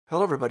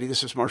Hello, everybody.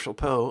 This is Marshall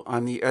Poe.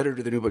 I'm the editor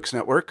of the New Books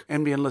Network.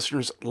 NBN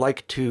listeners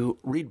like to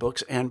read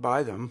books and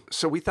buy them.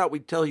 So we thought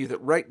we'd tell you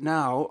that right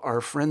now, our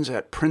friends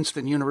at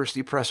Princeton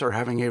University Press are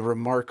having a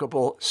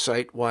remarkable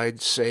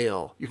site-wide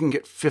sale. You can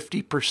get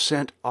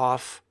 50%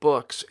 off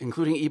books,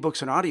 including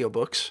ebooks and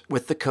audiobooks,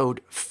 with the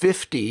code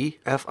 50,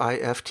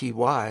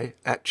 F-I-F-T-Y,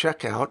 at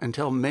checkout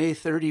until May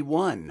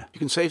 31. You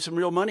can save some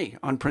real money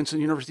on Princeton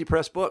University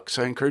Press books.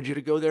 I encourage you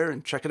to go there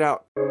and check it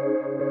out.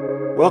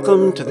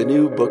 Welcome to the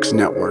New Books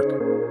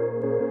Network.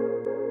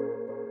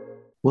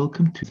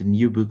 Welcome to the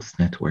New Books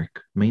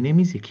Network. My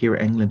name is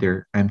Yakir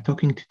Englander. I'm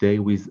talking today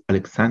with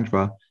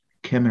Alexandra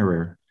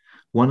Kemmerer,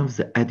 one of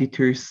the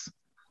editors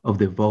of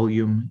the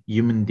volume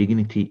Human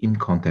Dignity in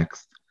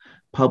Context,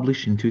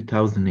 published in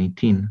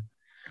 2018,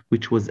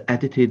 which was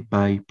edited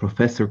by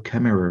Professor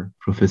Kemmerer,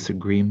 Professor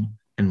Grimm,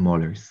 and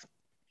Mollers.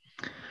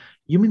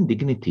 Human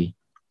dignity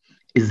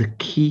is a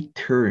key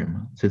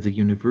term that the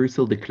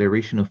Universal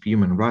Declaration of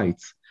Human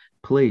Rights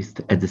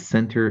placed at the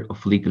center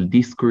of legal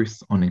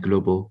discourse on a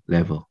global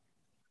level.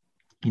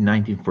 In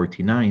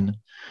 1949,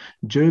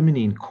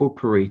 Germany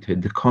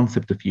incorporated the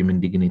concept of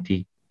human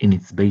dignity in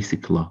its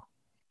basic law.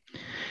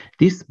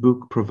 This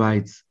book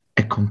provides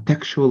a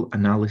contextual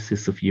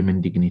analysis of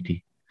human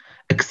dignity,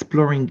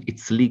 exploring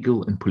its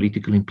legal and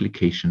political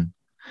implication,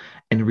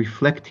 and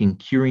reflecting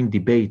current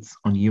debates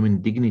on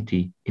human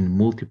dignity in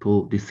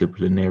multiple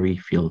disciplinary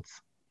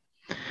fields.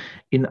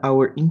 In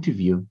our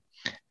interview,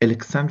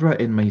 Alexandra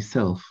and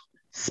myself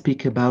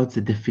speak about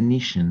the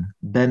definition,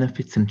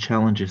 benefits, and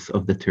challenges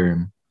of the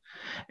term,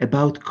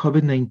 about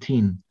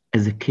COVID-19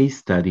 as a case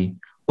study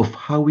of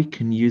how we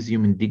can use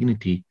human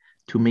dignity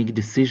to make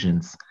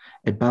decisions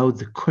about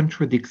the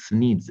contradicts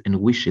needs and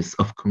wishes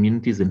of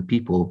communities and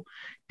people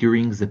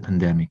during the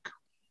pandemic.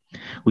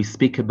 We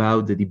speak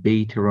about the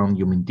debate around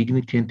human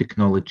dignity and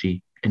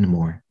technology and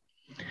more.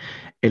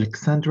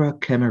 Alexandra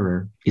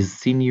Kemmerer is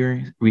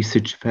Senior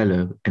Research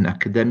Fellow and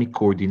Academic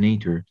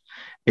Coordinator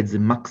at the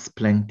Max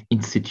Planck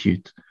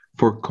Institute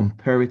for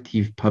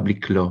Comparative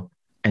Public Law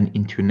and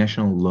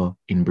International Law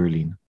in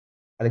Berlin.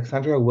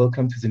 Alexandra,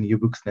 welcome to the New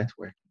Books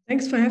Network.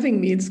 Thanks for having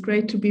me. It's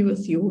great to be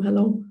with you.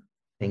 Hello.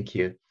 Thank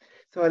you.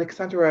 So,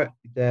 Alexandra,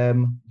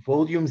 the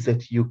volumes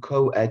that you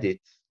co-edit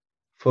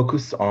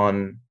focus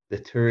on the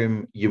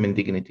term human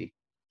dignity.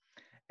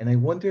 And I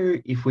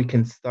wonder if we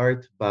can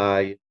start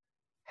by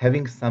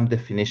having some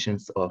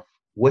definitions of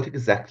what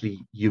exactly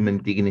human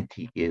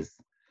dignity is.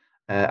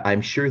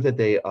 I'm sure that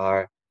they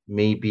are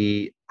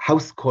maybe how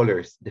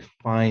scholars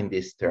define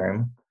this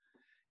term.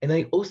 And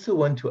I also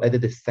want to add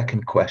a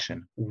second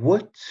question.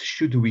 What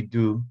should we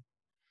do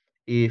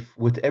if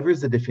whatever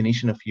the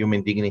definition of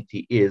human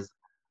dignity is,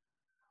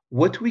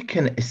 what we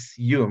can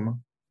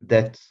assume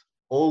that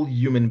all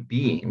human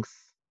beings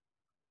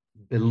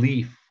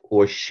believe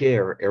or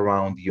share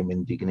around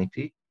human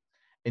dignity?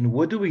 And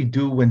what do we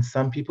do when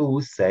some people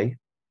will say,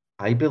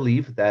 I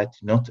believe that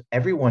not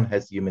everyone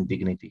has human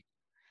dignity.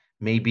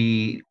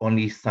 Maybe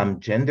only some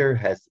gender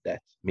has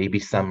that. Maybe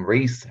some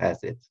race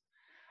has it.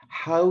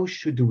 How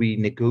should we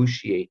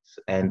negotiate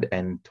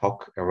and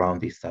talk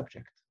around this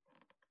subject?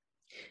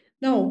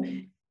 Now,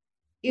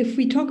 if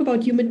we talk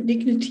about human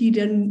dignity,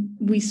 then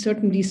we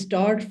certainly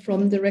start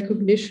from the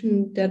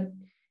recognition that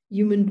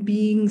human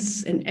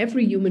beings and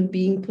every human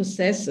being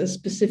possess a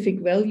specific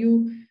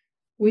value,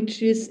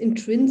 which is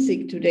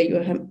intrinsic to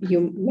their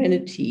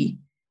humanity,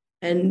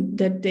 and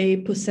that they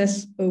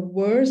possess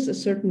a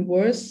certain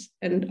worth,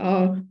 and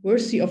are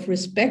worthy of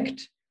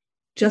respect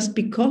just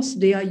because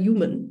they are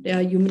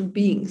human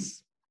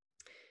beings.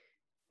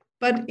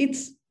 But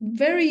it's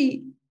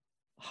very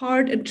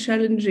hard and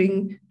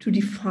challenging to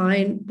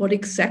define what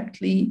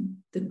exactly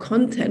the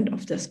content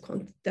of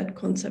that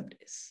concept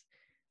is.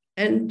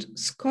 And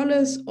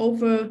scholars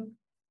over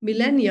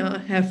millennia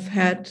have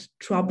had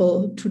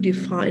trouble to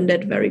define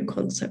that very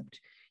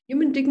concept.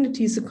 Human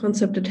dignity is a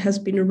concept that has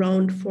been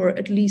around for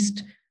at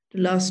least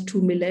the last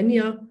 2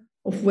 millennia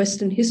of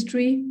Western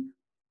history,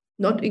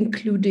 not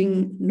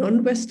including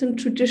non-Western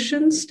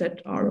traditions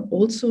that are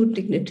also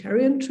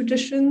dignitarian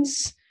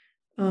traditions.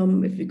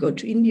 If we go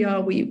to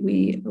India,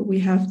 we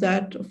have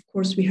that. Of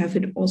course, we have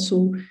it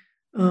also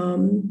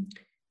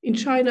in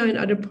China and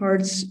other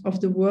parts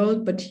of the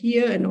world. But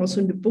here and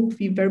also in the book,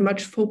 we very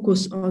much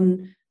focus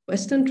on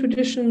Western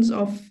traditions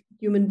of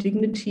human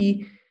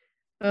dignity.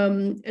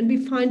 And we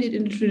find it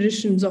in the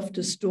traditions of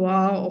the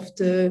Stoa, of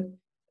the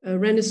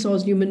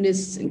Renaissance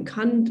humanists in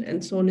Kant,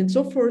 and so on and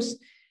so forth.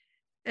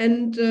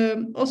 And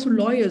also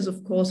lawyers,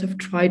 of course, have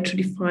tried to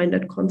define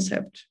that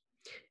concept.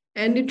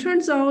 And it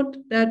turns out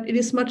that it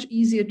is much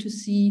easier to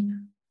see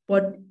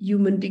what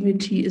human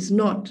dignity is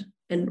not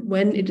and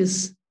when it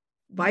is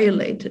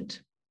violated.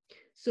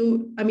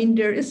 So, I mean,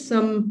 there is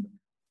some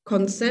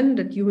consent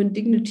that human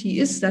dignity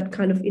is that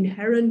kind of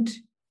inherent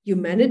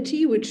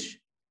humanity, which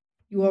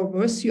you are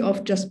worthy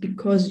of just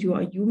because you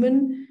are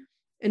human.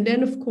 And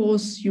then, of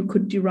course, you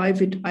could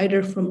derive it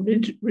either from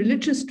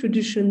religious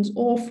traditions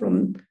or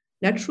from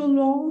natural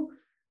law.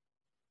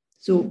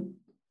 So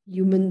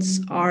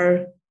humans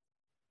are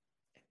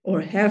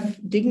or have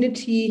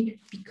dignity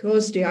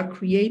because they are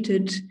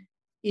created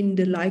in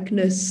the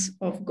likeness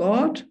of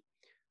God,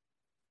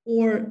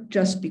 or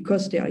just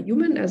because they are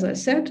human, as I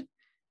said.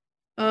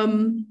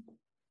 And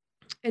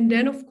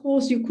then, of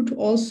course, you could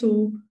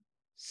also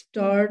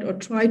start or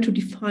try to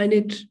define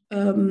it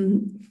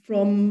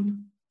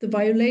from the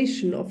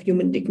violation of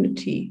human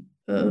dignity,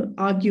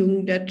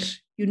 arguing that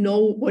you know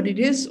what it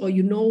is, or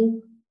you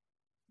know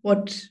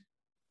what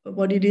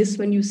it is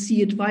when you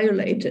see it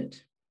violated.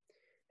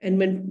 And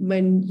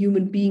when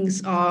human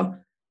beings are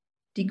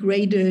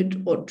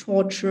degraded or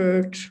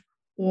tortured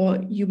or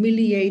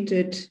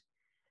humiliated.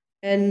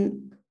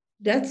 And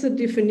that's a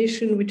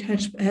definition which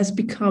has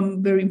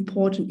become very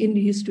important in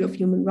the history of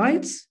human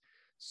rights.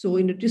 So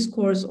in the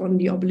discourse on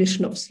the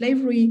abolition of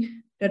slavery,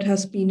 that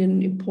has been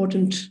an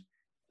important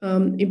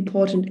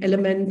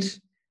element.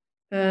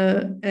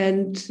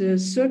 And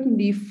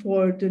certainly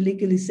for the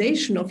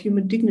legalization of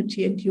human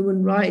dignity and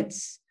human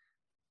rights,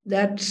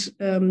 that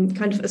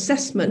kind of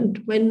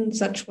assessment when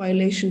such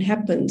violation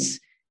happens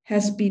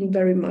has been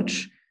very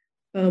much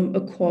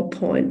a core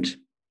point.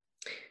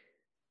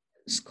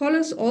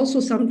 Scholars also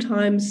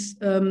sometimes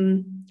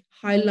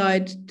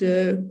highlight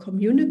the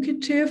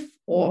communicative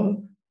or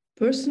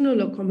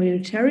personal or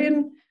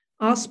communitarian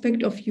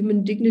aspect of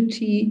human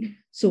dignity,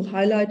 so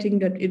highlighting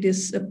that it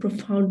is a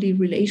profoundly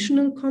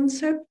relational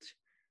concept,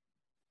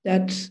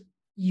 that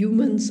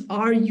humans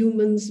are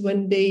humans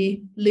when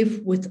they live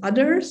with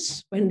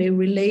others, when they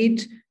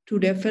relate to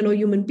their fellow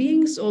human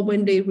beings, or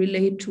when they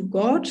relate to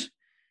God,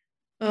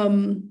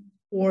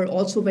 or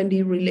also when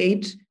they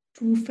relate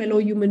to fellow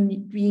human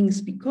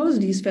beings, because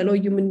these fellow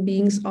human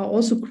beings are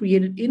also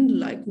created in the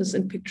likeness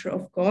and picture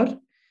of God.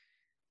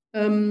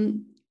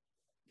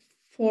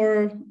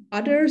 For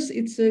others,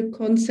 it's a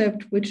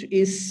concept which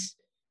is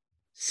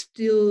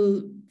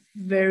still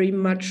very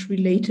much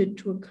related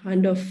to a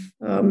kind of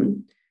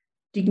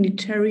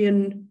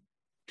dignitarian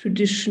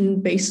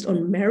tradition based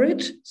on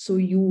merit. So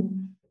you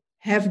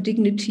have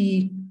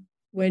dignity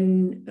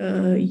when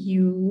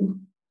you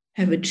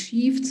have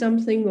achieved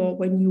something, or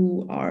when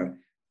you are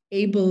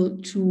able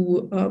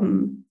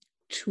to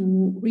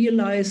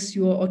realize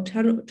your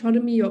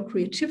autonomy, your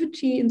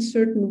creativity in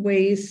certain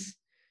ways.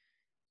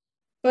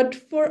 But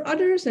for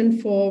others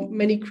and for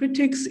many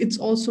critics, it's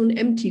also an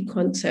empty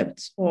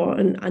concept or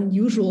an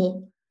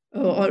unusual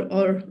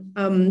or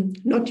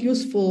not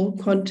useful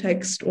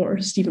context. Or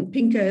Steven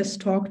Pinker has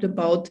talked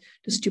about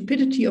the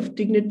stupidity of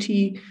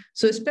dignity.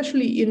 So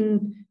especially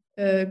in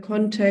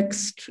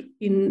context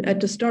at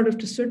the start of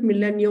the third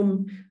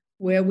millennium,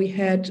 where we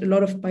had a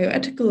lot of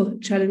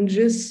bioethical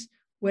challenges,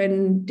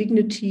 when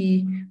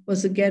dignity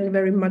was again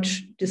very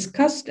much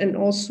discussed and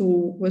also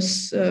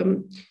was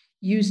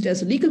used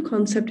as a legal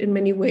concept in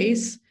many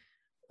ways.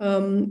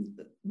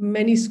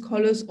 Many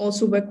scholars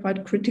also were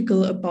quite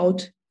critical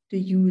about the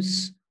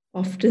use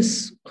of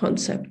this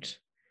concept.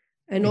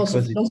 And because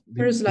also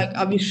philosophers like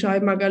Avishai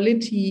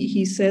Margalit,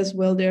 he says,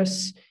 well,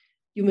 there's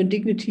human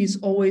dignity is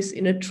always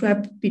in a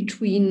trap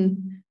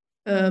between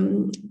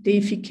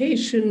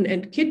deification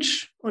and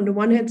kitsch. On the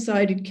one hand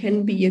side, it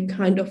can be a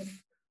kind of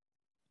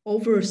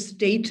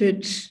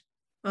overstated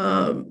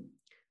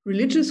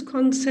religious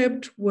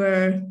concept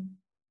where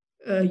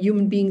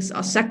human beings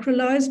are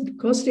sacralized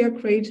because they are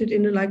created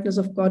in the likeness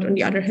of God. On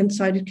the other hand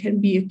side, it can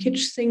be a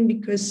kitsch thing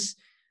because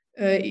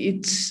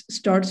it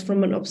starts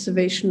from an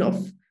observation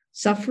of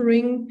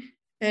suffering,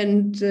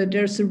 and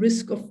there's a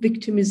risk of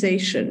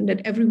victimization,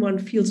 that everyone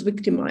feels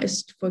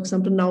victimized. For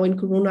example, now in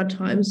Corona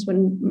times,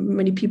 when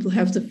many people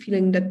have the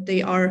feeling that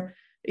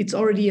it's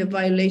already a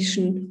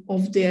violation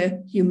of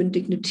their human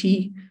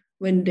dignity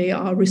when they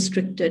are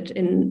restricted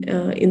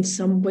in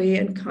some way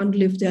and can't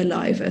live their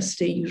life as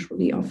they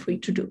usually are free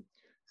to do.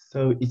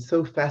 So it's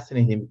so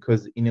fascinating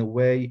because in a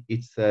way,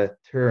 it's a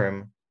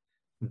term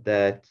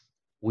that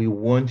we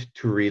want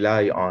to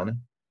rely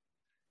on.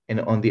 And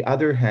on the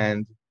other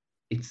hand,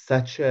 it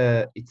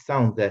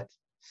sounds that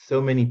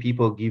so many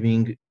people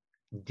giving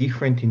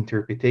different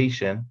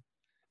interpretation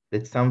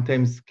that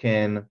sometimes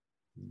can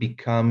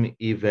become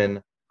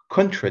even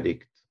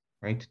contradict,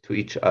 right, to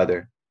each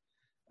other.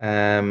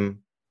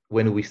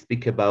 When we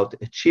speak about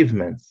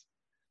achievements,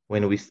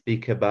 when we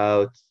speak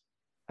about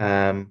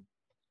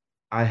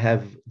I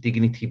have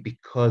dignity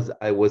because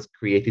I was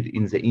created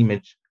in the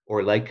image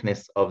or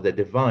likeness of the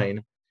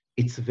divine,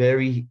 it's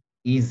very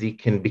easy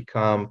can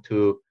become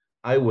to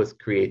I was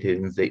created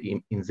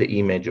in the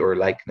image or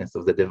likeness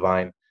of the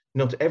divine.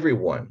 Not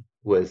everyone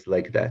was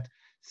like that.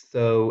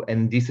 So,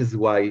 and this is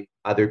why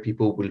other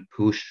people will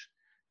push,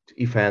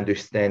 if I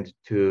understand,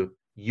 to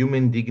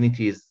human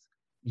dignities.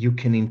 You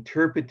can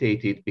interpret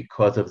it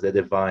because of the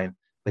divine,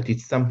 but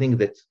it's something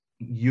that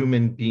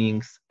human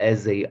beings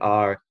as they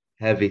are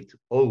have it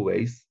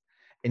always.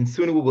 And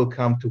soon we will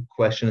come to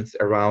questions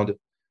around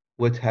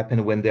what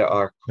happened when there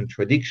are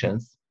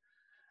contradictions.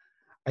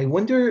 I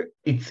wonder,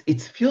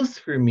 it feels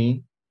for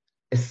me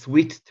a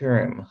sweet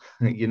term.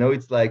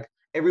 It's like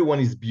everyone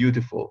is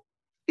beautiful.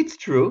 It's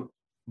true,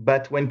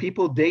 but when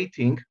people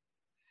dating,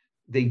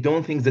 they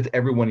don't think that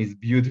everyone is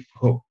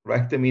beautiful,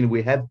 right? I mean,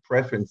 we have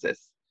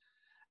preferences.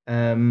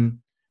 And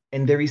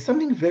there is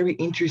something very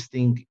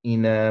interesting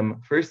in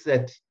first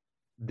that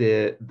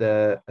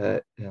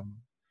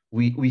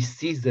we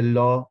see the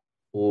law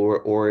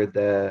or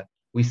the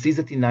we see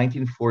that in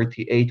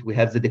 1948 we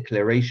have the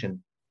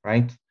Declaration,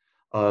 right,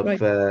 of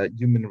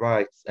human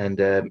rights, and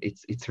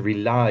it's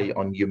rely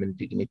on human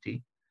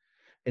dignity.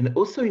 And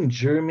also in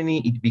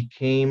Germany, it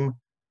became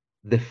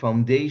the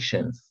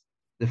foundation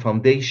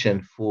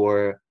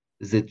for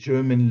the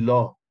German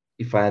law,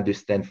 if I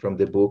understand from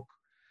the book.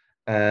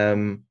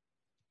 Um,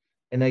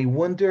 and I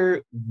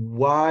wonder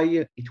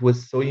why it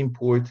was so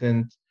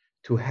important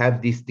to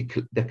have this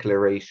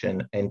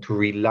declaration and to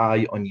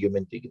rely on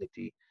human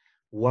dignity.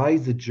 Why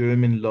the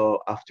German law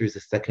after the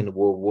Second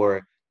World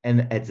War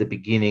and at the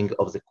beginning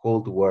of the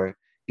Cold War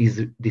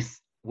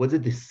was a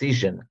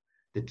decision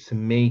that to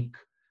make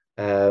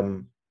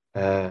um,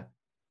 uh,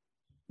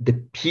 the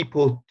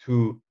people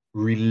to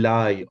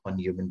rely on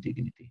human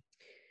dignity.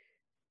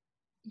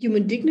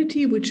 Human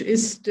dignity, which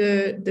is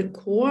the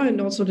core and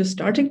also the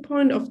starting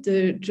point of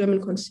the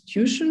German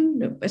Constitution,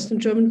 the Western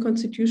German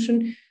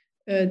Constitution,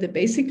 the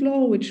Basic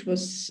Law, which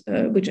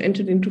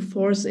entered into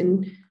force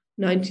in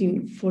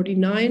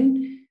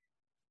 1949,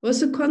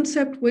 was a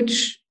concept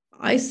which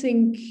I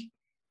think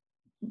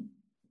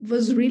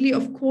was really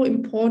of core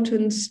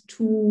importance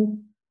to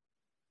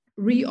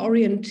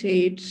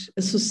reorientate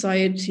a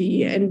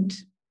society and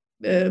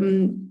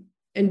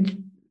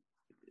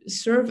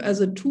serve as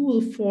a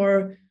tool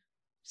for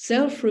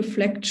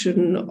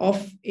self-reflection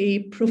of a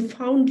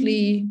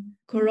profoundly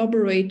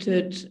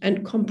corroborated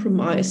and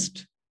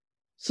compromised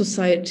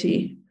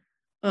society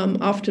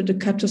after the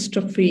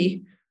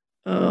catastrophe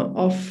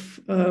of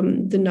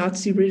the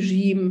Nazi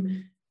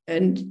regime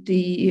and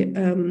the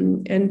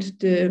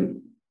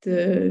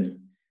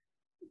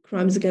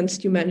crimes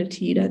against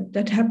humanity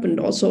that happened.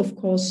 Also, of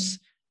course,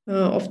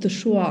 of the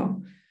Shoah.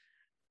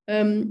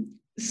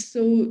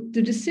 So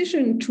the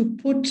decision to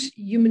put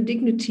human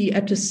dignity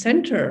at the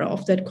center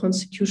of that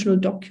constitutional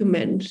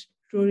document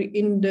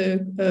in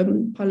the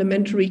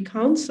Parliamentary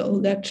Council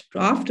that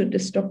drafted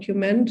this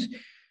document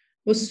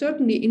was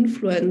certainly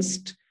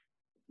influenced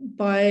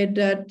by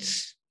that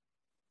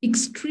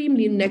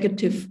extremely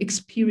negative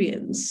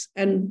experience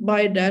and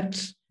by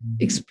that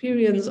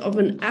experience of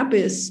an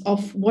abyss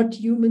of what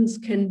humans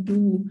can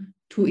do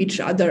to each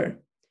other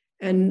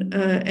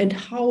and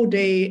how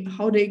they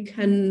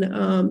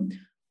can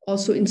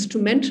also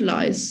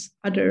instrumentalize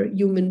other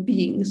human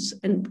beings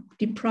and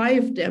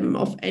deprive them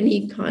of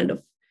any kind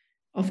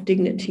of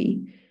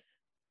dignity.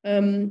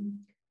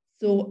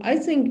 So I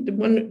think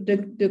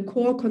the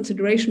core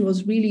consideration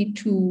was really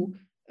to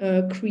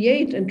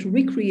create and to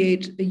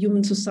recreate a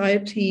human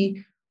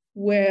society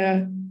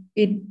where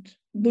it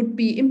would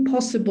be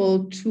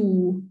impossible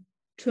to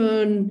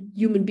turn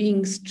human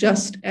beings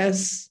just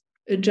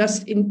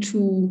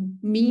into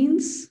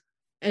means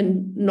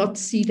and not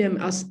see them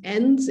as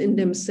ends in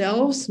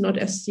themselves, not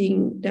as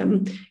seeing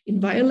them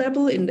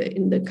inviolable in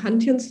the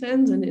Kantian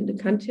sense and in the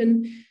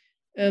Kantian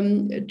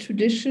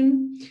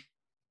tradition,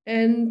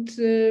 and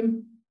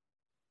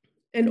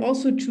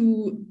also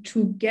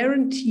to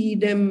guarantee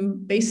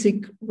them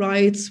basic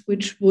rights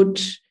which would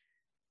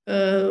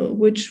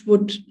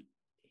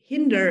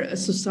hinder a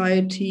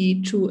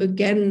society to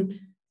again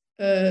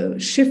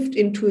shift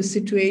into a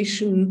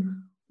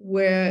situation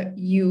where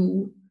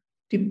you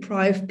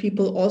deprive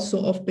people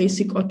also of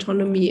basic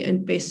autonomy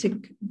and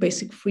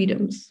basic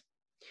freedoms.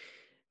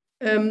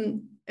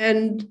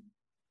 And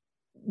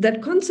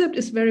that concept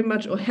is very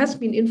much, or has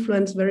been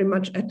influenced very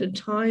much at the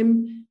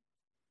time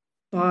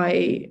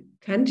by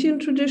Kantian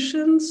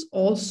traditions,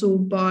 also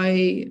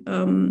by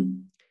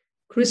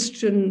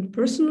Christian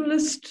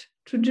personalist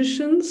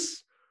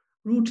traditions,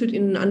 rooted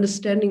in an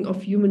understanding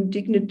of human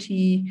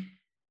dignity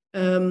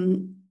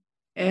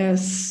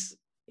as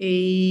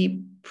a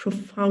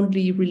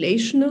profoundly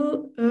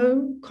relational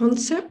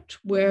concept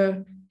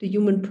where the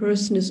human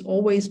person is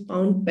always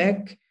bound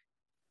back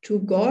to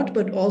God,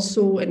 but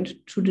also and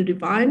to the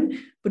divine,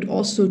 but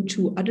also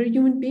to other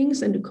human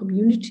beings and the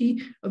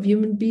community of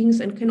human beings,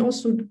 and can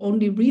also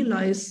only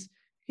realize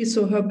his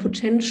or her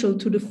potential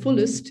to the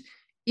fullest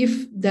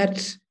if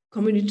that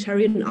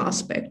communitarian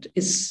aspect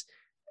is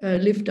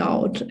lived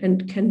out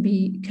and can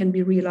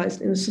be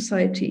realized in a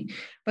society.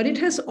 But it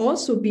has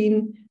also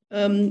been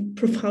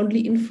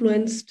profoundly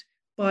influenced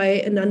by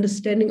an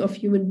understanding of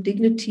human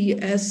dignity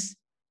as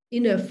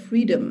inner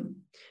freedom.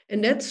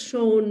 And that's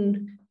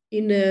shown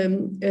in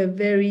a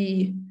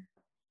very,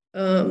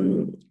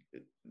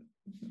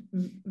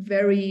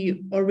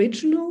 very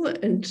original,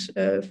 and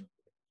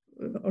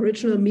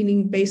original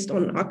meaning based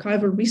on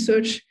archival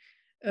research,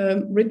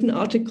 written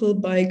article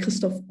by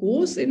Christoph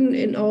Goos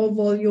in our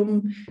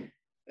volume,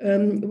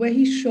 where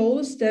he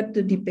shows that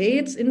the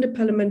debates in the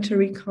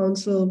Parliamentary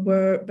Council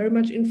were very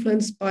much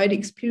influenced by the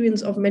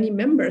experience of many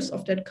members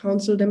of that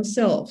council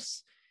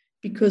themselves,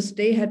 because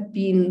they had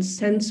been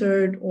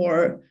censored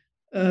or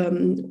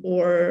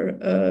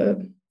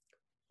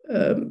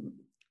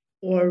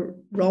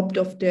robbed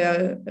of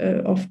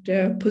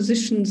their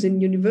positions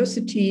in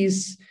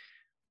universities,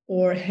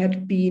 or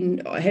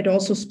had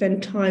also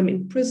spent time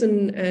in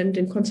prison and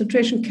in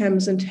concentration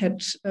camps and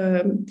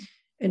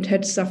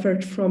had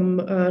suffered from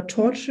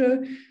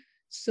torture.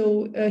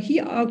 So he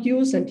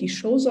argues, and he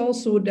shows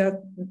also, that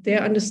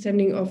their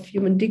understanding of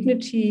human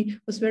dignity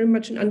was very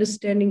much an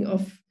understanding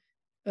of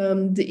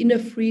the inner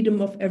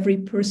freedom of every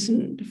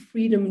person, the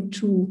freedom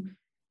to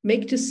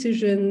make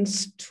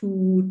decisions,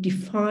 to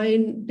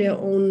define their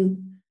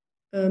own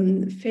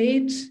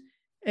fate,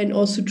 and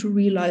also to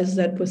realize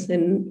that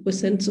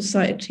within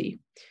society.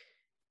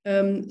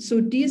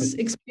 So these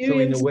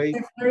experiences were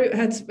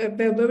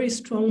very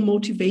strong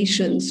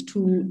motivations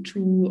to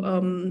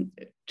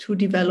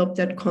develop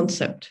that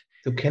concept.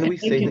 So can we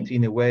say that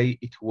in a way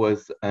it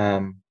was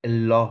a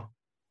law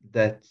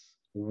that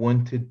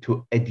wanted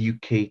to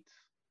educate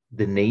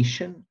the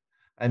nation?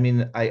 I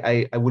mean,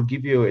 I will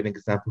give you an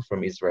example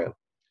from Israel.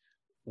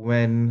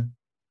 When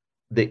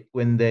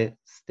the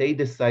state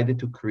decided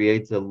to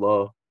create the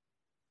law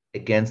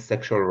against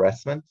sexual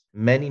harassment,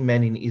 many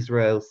men in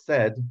Israel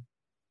said,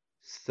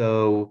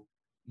 so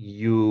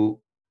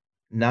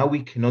now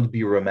we cannot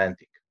be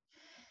romantic.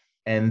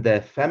 And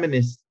the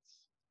feminist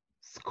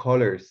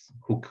scholars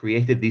who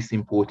created this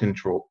important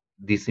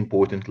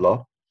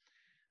law,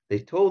 they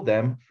told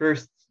them,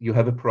 first, you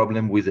have a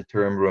problem with the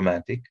term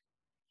romantic.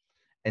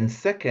 And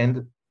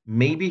second,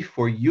 maybe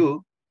for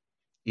you,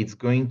 it's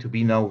going to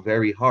be now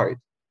very hard.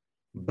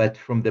 But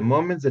from the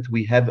moment that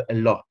we have a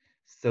law,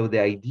 so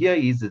the idea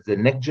is that the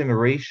next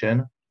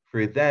generation,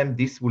 for them,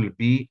 this will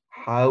be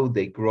how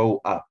they grow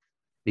up.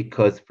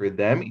 Because for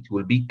them, it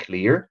will be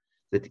clear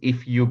that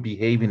if you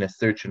behave in a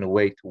certain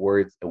way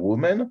towards a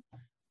woman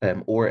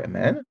or a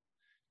man,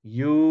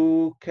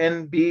 you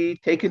can be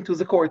taken to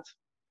the court.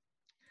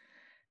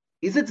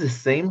 Is it the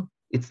same?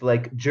 It's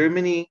like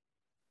Germany,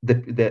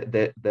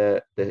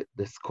 the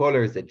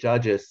scholars, the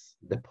judges,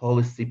 the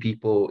policy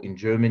people in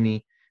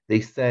Germany,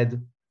 they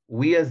said,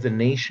 we as a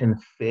nation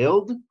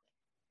failed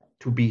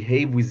to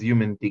behave with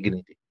human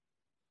dignity.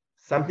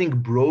 Something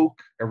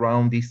broke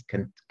around this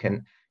Kant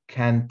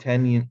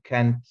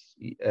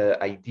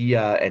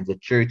idea and the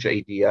church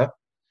idea.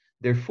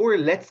 Therefore,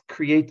 let's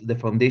create the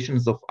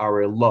foundations of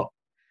our law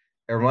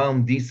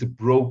around this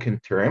broken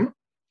term,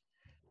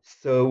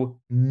 so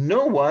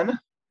no one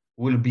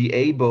will be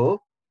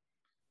able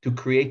to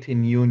create a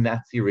new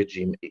Nazi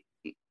regime.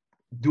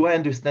 Do I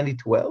understand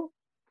it well?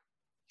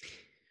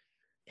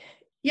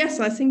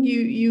 Yes, I think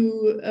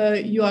you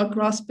are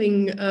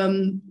grasping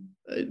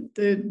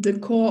the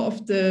core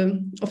of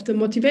the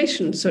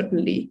motivation,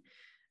 certainly.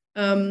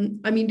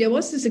 I mean, there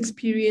was this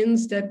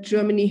experience that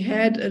Germany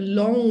had a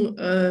long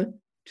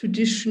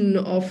tradition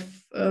of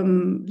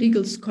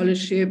legal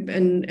scholarship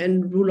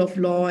and rule of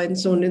law and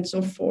so on and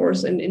so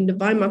forth. And in the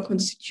Weimar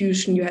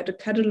Constitution, you had a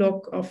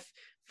catalogue of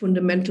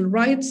fundamental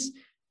rights,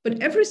 but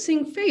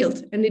everything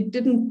failed, and it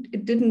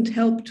didn't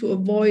help to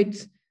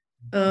avoid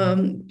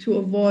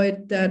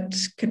that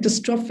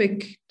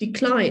catastrophic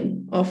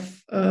decline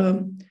of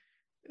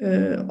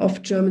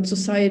German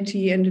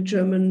society and the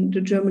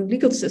German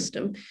legal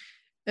system.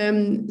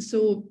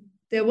 So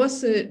there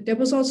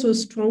was also a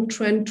strong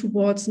trend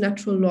towards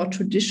natural law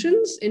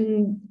traditions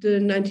in the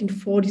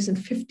 1940s and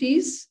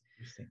 50s,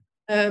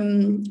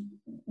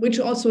 which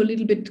also a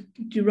little bit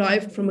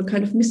derived from a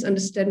kind of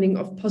misunderstanding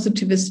of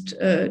positivist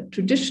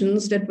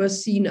traditions that were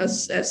seen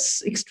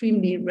as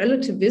extremely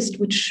relativist,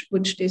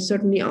 which they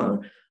certainly are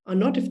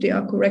not if they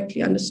are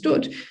correctly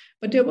understood.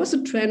 But there was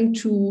a trend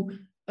to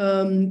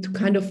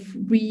kind of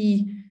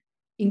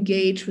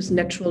re-engage with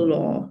natural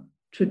law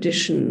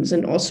traditions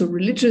and also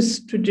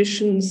religious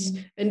traditions,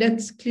 and that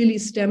clearly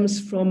stems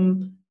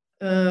from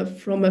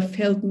a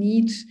felt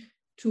need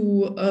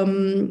to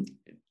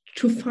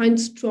find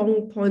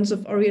strong points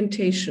of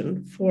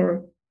orientation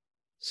for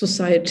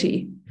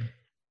society,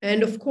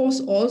 and of course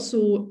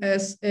also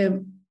as a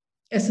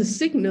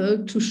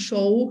signal to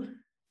show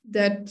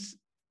that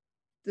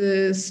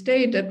the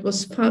state that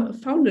was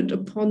founded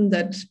upon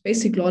that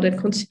basic law, that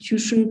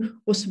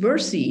constitution, was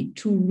worthy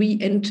to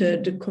re-enter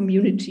the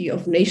community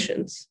of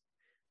nations.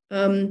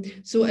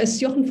 So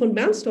as Jochen von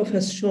Bernstorff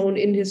has shown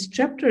in his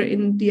chapter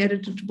in the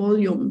edited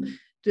volume,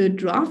 the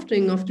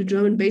drafting of the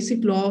German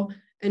Basic Law,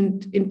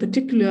 and in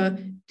particular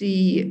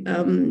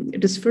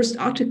this first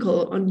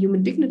article on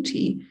human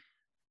dignity,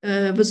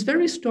 was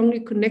very strongly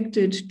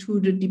connected to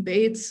the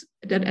debates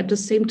that at the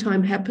same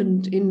time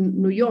happened in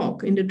New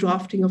York in the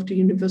drafting of the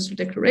Universal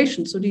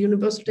Declaration. So the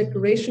Universal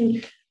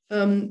Declaration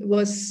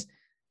was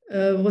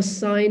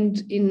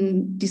signed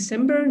in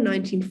December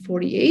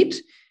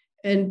 1948,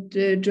 and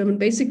the German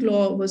Basic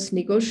Law was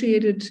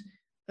negotiated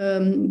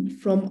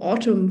from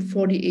autumn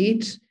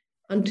 48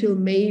 until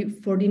May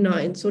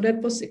 49. So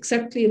that was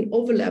exactly an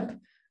overlap.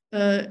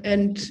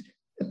 And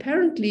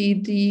apparently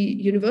the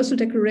Universal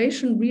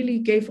Declaration really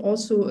gave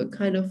also a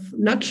kind of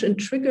nudge and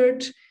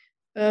triggered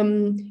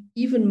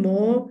even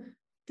more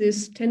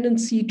this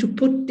tendency to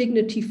put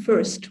dignity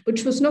first,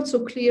 which was not so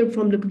clear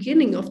from the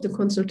beginning of the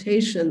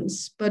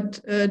consultations.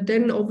 But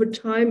then over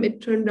time,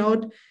 it turned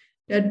out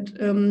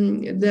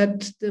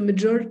that the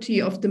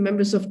majority of the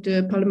members of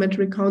the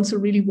Parliamentary Council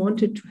really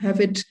wanted to have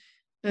it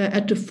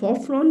at the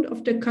forefront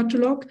of the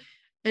catalogue,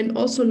 and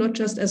also not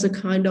just as a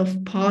kind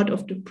of part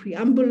of the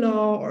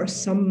preambular or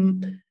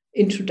some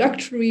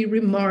introductory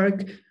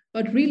remark,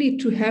 but really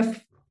to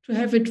have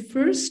it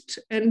first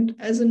and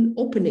as an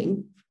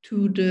opening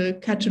to the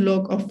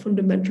catalogue of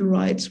fundamental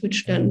rights,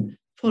 which then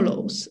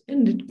follows.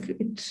 And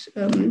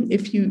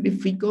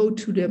if we go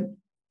to the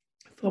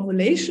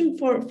formulation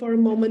for a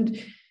moment,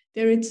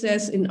 there it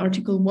says in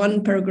Article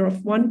 1, Paragraph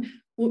 1,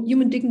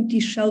 human dignity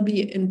shall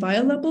be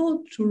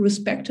inviolable. To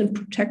respect and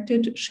protect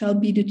it shall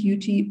be the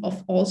duty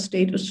of all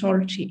state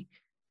authority.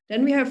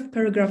 Then we have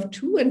Paragraph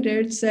 2, and there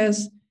it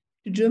says,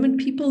 the German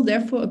people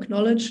therefore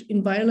acknowledge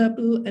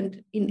inviolable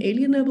and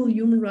inalienable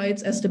human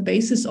rights as the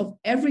basis of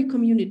every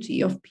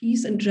community of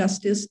peace and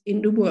justice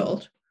in the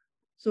world.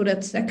 So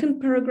that second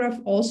paragraph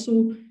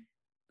also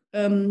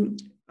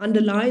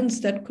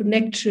underlines that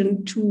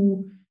connection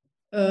to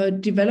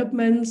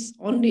developments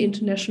on the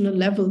international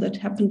level that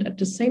happened at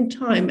the same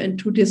time, and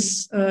to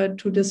this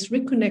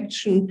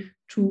reconnection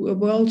to a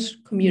world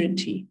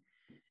community.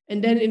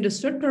 And then in the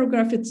third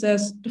paragraph, it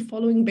says the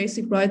following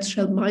basic rights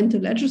shall bind the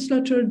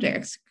legislature,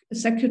 the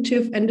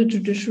executive, and the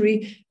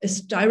judiciary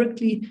as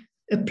directly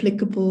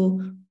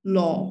applicable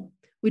law,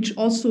 which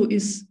also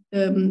is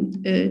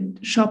a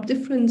sharp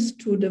difference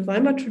to the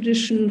Weimar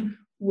tradition,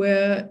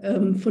 where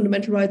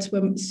fundamental rights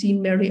were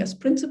seen merely as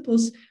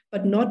principles,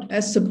 but not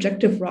as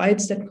subjective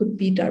rights that could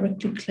be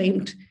directly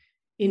claimed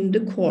in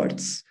the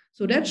courts.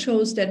 So that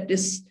shows that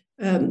this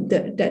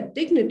that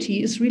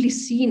dignity is really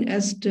seen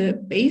as the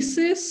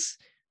basis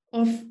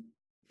of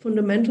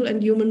fundamental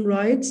and human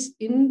rights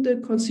in the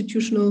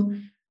constitutional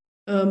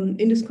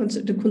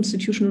the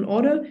constitutional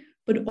order,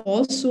 but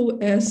also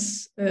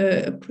as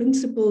a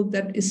principle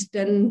that is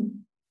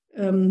then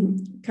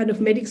kind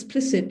of made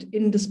explicit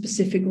in the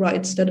specific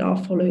rights that are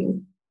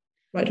following: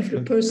 right of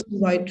the person,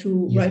 right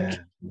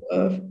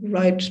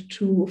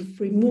to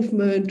free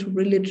movement, to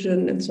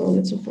religion, and so on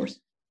and so forth.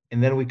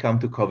 And then we come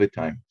to COVID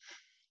time.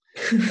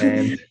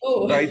 And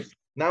right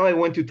now I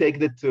want to take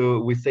that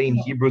to, we say in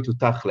Hebrew, to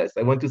tachles.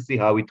 I want to see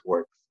how it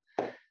works.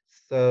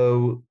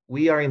 So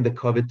we are in the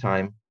COVID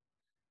time,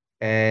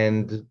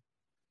 and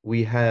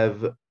we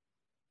have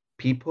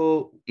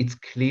people, it's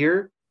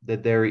clear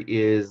that there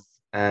is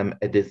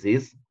a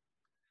disease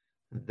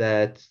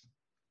that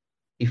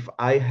if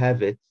I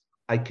have it,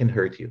 I can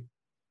hurt you.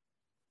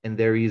 And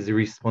there is a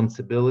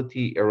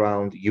responsibility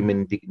around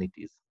human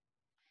dignities.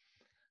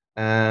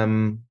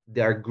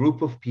 There are a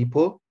group of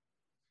people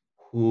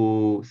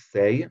who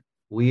say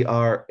we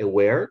are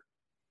aware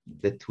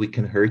that we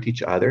can hurt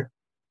each other.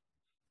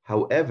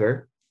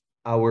 However,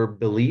 our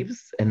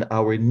beliefs and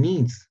our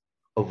needs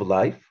of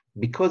life,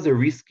 because the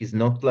risk is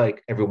not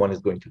like everyone is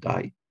going to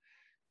die.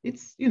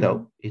 It's,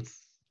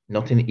 it's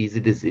not an easy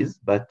disease,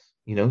 but,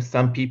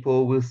 some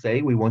people will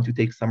say we want to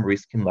take some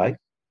risk in life.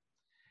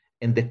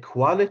 And the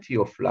quality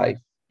of life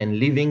and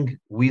living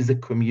with a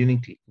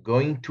community,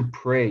 going to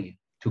pray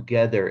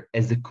together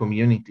as a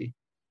community,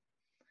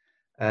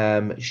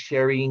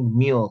 sharing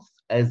meals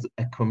as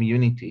a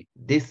community.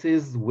 This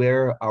is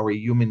where our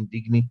human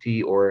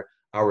dignity or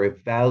our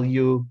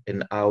value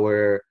and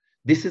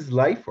this is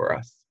life for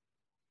us.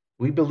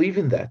 We believe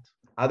in that.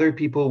 Other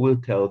people will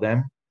tell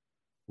them,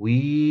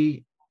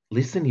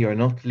 listen, you're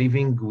not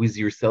living with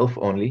yourself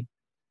only,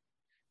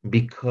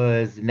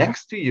 because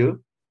next to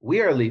you,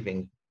 we are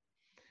living.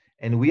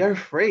 And we are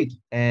afraid,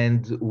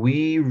 and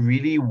we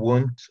really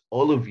want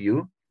all of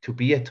you to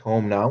be at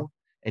home now.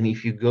 And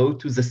if you go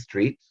to the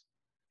street,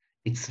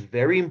 it's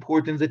very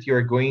important that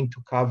you're going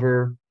to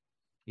cover,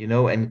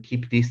 and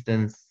keep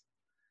distance.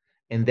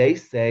 And they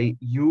say,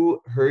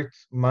 you hurt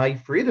my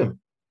freedom.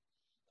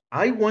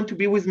 I want to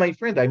be with my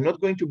friend. I'm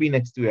not going to be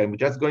next to you. I'm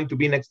just going to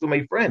be next to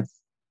my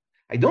friends.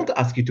 I don't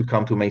ask you to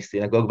come to my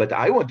synagogue, but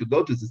I want to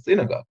go to the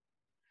synagogue.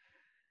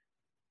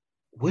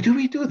 What do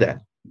we do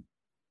then?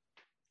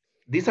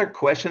 These are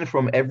questions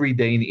from every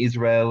day in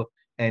Israel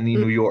and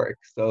in New York.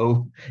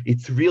 So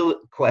it's real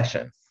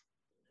questions.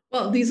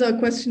 Well, these are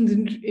questions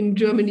in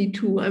Germany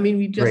too. I mean,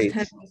 we just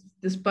had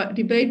this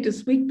debate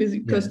this week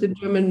because the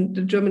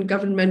German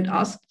government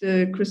asked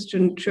the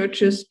Christian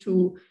churches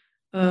to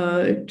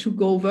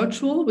go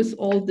virtual with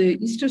all the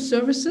Easter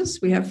services.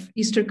 We have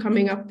Easter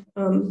coming up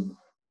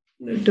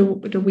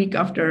the week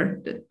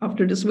after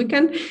this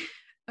weekend.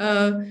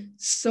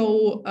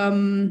 So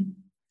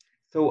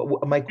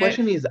my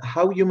question is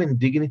how human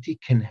dignity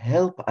can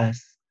help us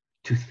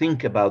to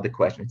think about the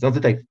question. It's not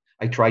that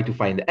I try to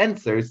find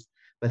answers,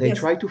 but I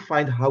try to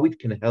find how it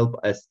can help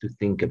us to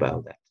think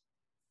about that.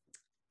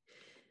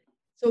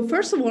 So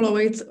first of all,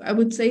 I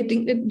would say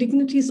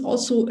dignity is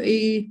also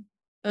a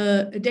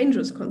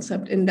dangerous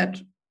concept in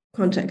that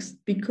context,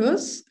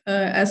 because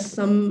as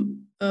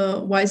some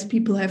wise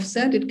people have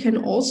said, it can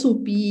also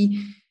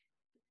be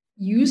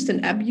used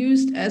and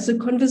abused as a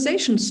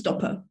conversation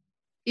stopper.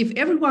 If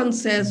everyone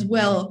says,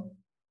 well,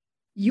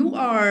 you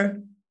are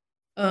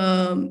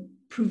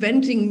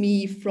preventing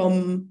me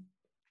from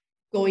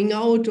going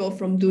out or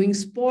from doing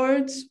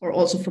sports or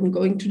also from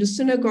going to the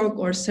synagogue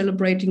or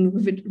celebrating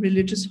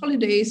religious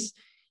holidays,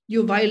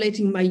 you're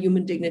violating my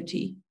human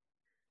dignity.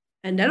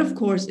 And that, of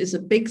course, is a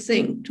big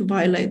thing, to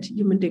violate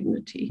human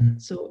dignity.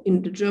 So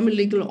in the German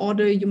legal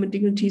order, human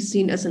dignity is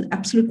seen as an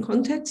absolute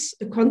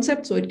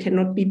concept, so it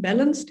cannot be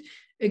balanced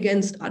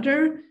against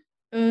other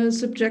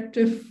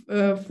subjective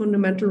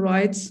fundamental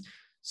rights.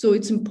 So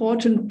it's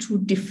important to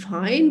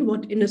define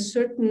what in a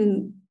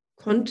certain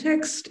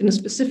context, in a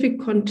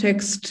specific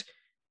context,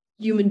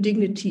 human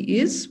dignity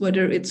is,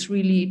 whether it's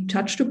really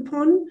touched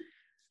upon.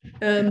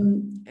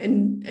 And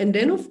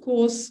then, of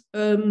course,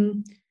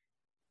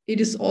 it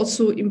is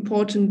also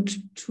important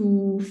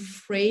to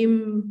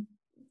frame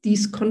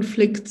these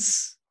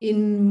conflicts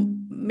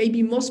in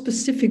maybe more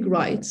specific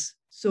rights.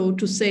 So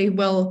to say,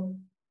 well,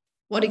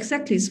 what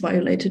exactly is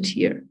violated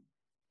here?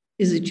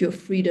 Is it your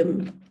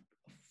freedom of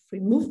free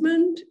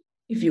movement,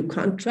 if you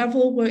can't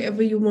travel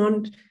wherever you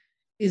want?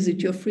 Is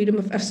it your freedom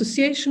of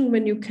association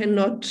when you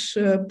cannot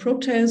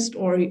protest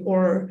or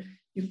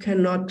you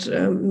cannot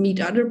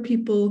meet other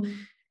people?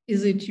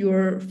 Is it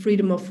your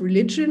freedom of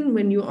religion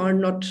when you are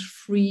not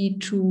free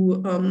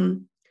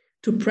to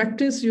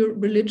practice your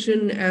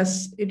religion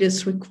as it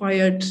is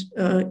required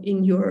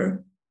in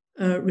your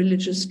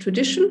religious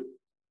tradition,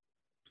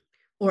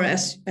 or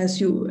as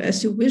you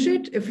wish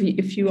it,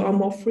 if you are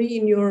more free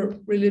in your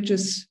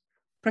religious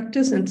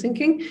practice and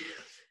thinking?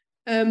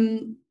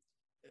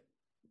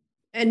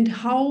 And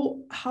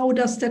how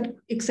does that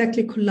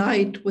exactly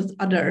collide with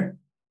other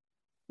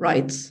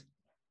rights?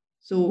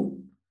 So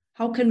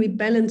how can we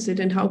balance it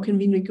and how can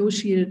we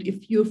negotiate it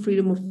if your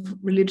freedom of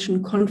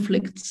religion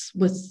conflicts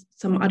with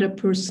some other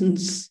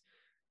person's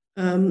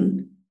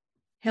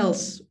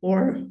health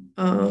or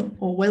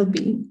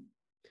well-being?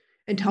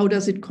 And how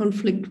does it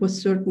conflict with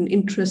certain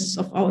interests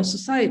of our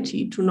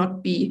society to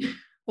not be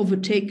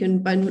overtaken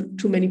by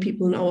too many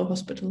people in our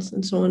hospitals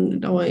and so on,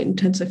 in our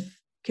intensive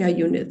care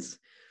units?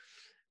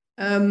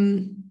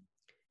 And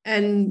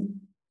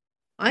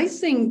I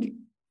think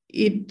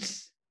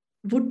it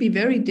would be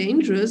very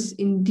dangerous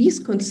in these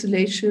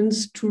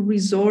constellations to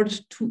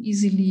resort too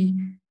easily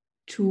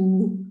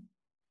to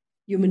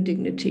human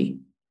dignity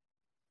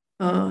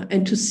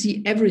and to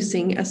see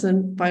everything as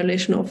a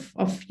violation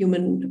of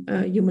human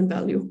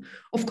value.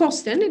 Of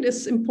course, then it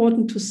is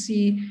important to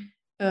see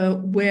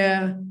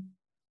where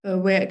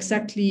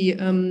exactly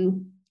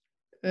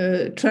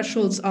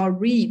thresholds are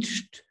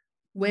reached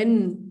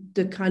when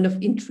the kind of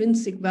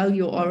intrinsic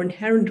value or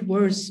inherent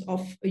worth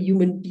of a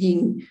human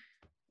being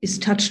is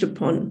touched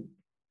upon.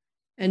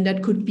 And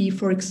that could be,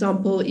 for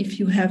example, if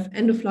you have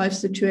end-of-life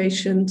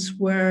situations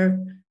where,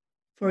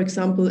 for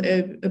example,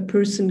 a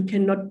person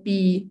cannot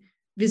be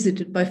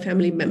visited by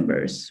family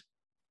members,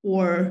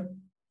 or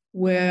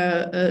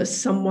where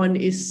someone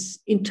is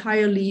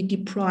entirely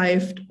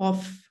deprived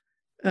of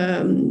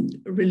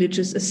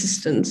religious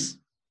assistance,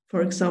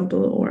 for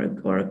example,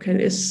 or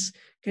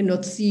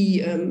cannot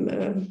see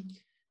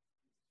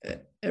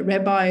a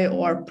rabbi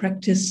or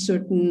practice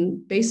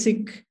certain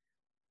basic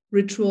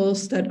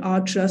rituals that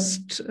are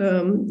just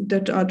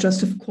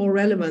of core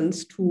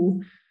relevance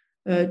to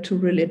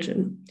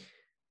religion.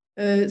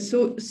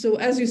 So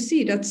as you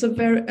see, that's a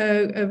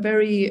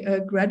very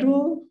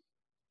gradual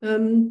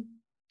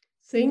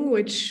thing,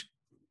 which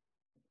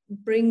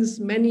brings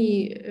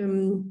many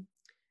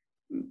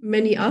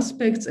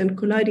aspects and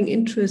colliding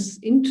interests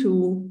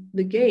into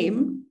the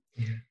game.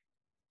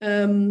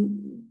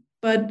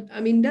 But I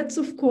mean, that's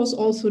of course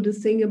also the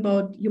thing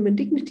about human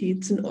dignity.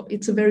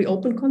 It's a very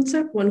open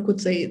concept. One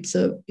could say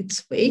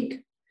it's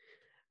vague,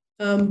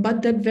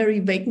 but that very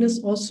vagueness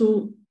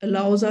also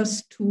allows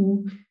us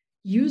to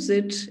use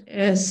it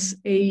as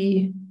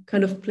a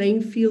kind of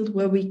playing field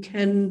where we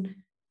can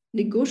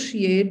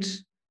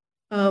negotiate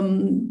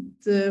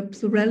the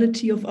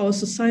plurality of our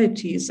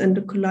societies and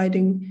the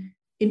colliding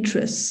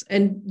interests.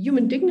 And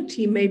human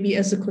dignity, maybe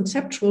as a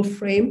conceptual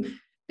frame,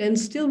 then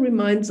still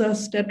reminds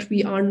us that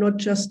we are not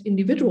just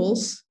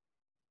individuals,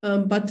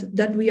 but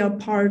that we are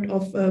part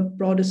of a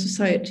broader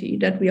society,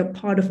 that we are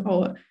part of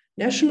our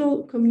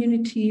national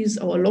communities,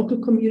 our local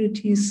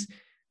communities,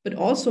 but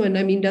also, and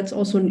I mean, that's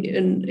also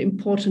an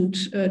important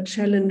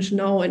challenge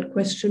now and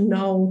question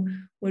now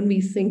when we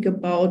think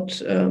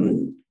about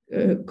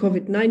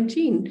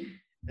COVID-19,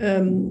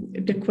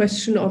 the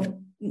question of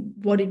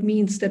what it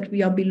means that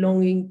we are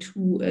belonging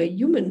to a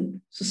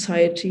human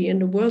society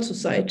and a world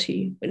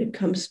society when it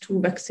comes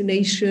to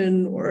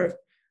vaccination, or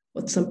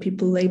what some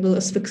people label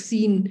as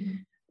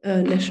vaccine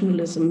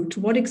nationalism. To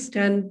what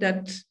extent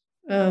that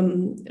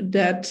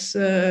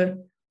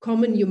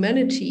common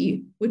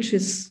humanity, which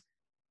is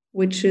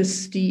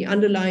the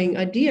underlying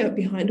idea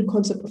behind the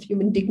concept of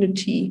human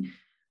dignity,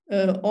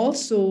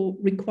 also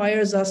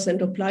requires us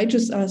and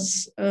obliges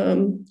us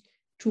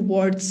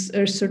towards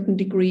a certain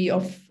degree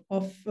of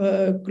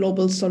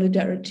global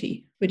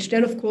solidarity, which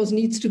then, of course,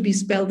 needs to be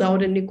spelled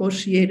out and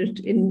negotiated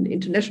in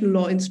international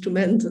law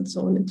instruments and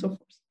so on and so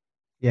forth.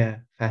 Yeah,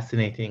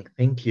 fascinating.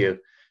 Thank you.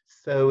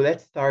 So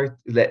let's start.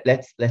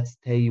 Let's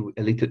stay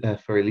a little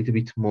for a little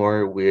bit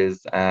more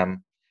with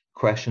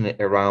question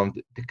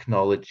around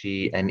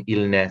technology and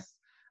illness.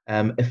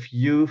 A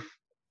few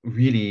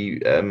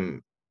really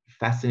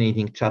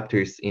fascinating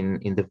chapters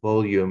in the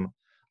volume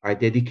are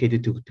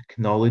dedicated to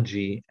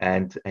technology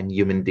and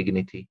human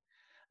dignity.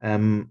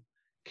 Can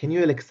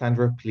you,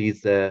 Alexandra,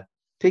 please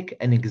take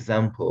an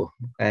example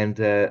and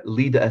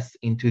lead us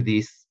into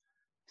these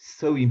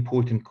so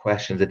important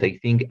questions that I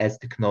think, as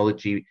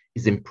technology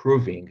is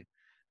improving,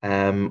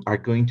 are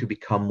going to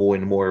become more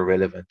and more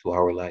relevant to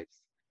our lives?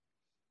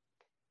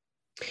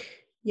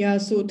 Yeah,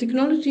 so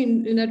technology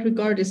in that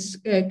regard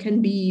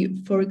can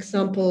be, for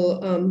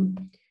example,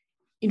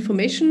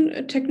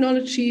 information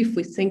technology, if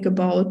we think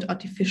about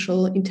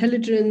artificial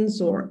intelligence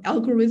or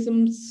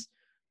algorithms,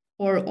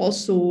 or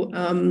also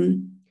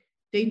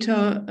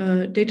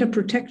data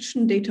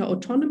protection, data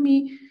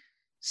autonomy.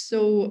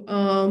 So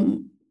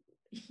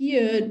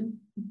here,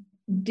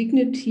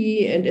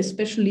 dignity, and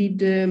especially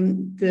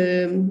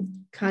the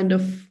kind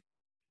of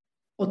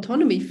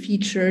autonomy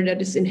feature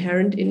that is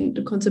inherent in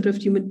the concept of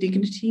human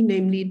dignity,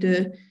 namely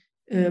the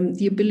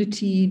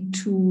ability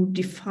to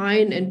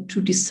define and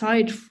to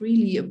decide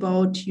freely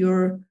about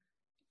your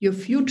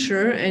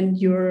future and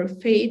your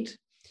fate,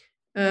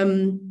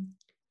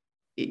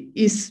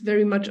 is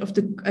very much at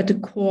the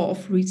core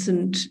of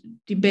recent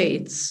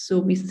debates.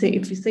 So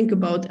if we think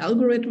about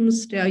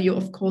algorithms, there you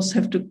of course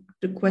have the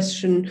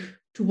question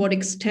to what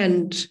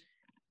extent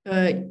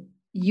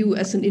you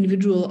as an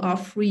individual are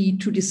free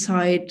to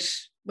decide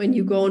when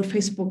you go on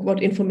Facebook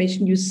what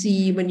information you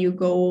see, when you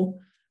go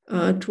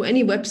to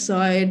any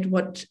website,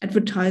 what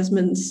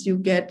advertisements you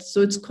get.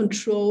 So it's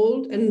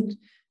controlled, and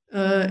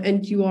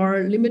you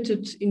are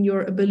limited in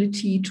your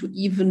ability to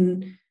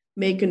even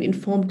make an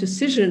informed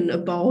decision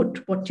about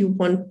what you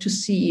want to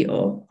see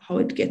or how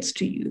it gets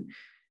to you.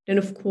 Then,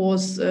 of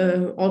course,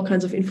 all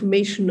kinds of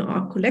information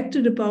are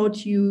collected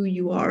about you.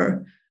 You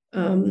are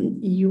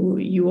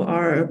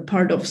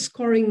part of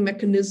scoring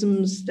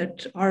mechanisms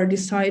that are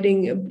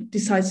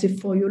decisive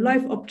for your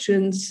life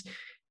options,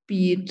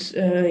 be it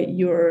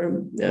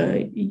your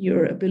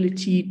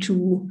ability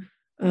to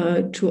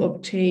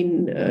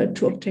obtain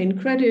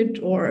credit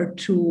or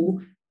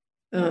to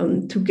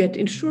get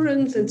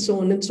insurance, and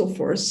so on and so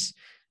forth.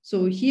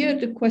 So here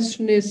the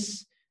question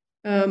is,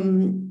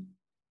 when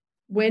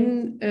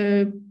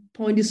a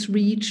point is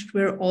reached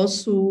where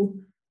also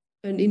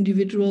an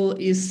individual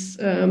is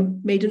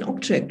made an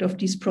object of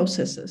these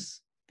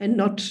processes and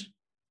not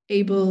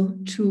able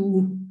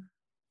to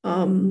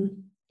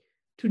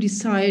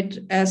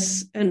decide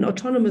as an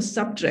autonomous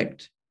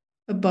subject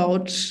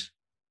about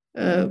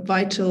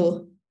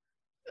vital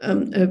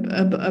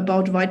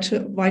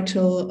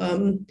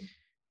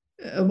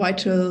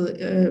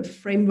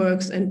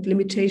frameworks and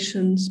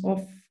limitations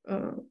of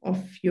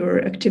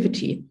your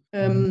activity.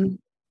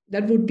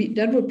 That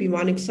would be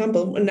one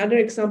example. Another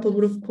example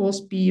would, of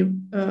course, be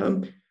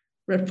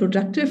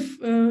reproductive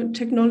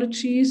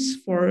technologies.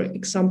 For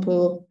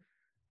example,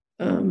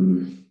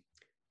 when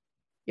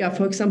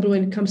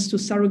it comes to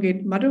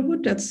surrogate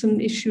motherhood, that's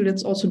an issue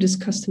that's also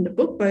discussed in the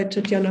book by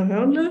Tatjana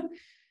Hörnle.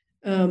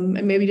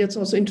 And maybe that's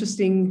also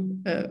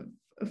interesting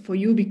for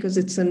you, because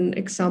it's an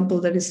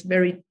example that is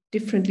very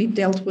differently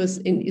dealt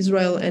with in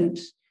Israel and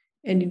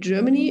in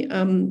Germany.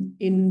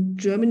 In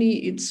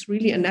Germany, it's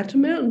really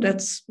anathema, and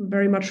that's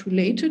very much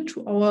related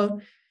to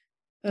our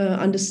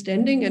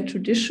understanding and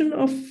tradition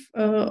of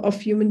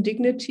human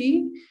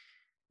dignity,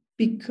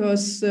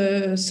 because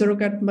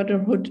surrogate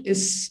motherhood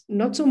is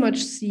not so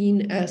much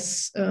seen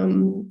as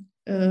an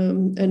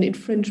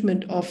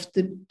infringement of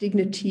the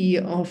dignity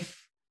of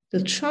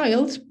the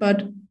child,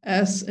 but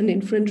as an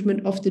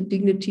infringement of the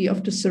dignity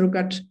of the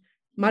surrogate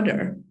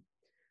mother.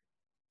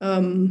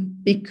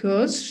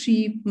 Because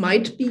she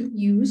might be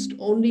used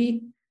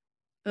only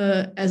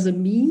as a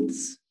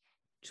means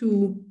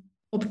to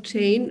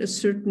obtain a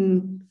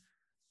certain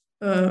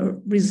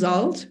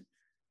result,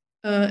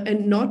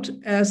 and not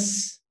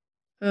as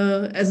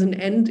an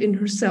end in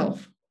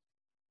herself.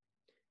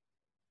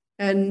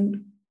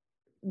 And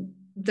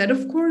that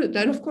of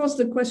course,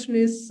 the question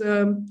is,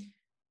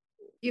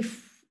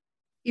 if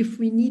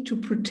we need to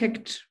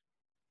protect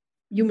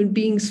human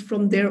beings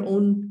from their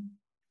own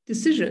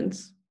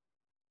decisions,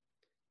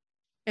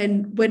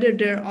 and whether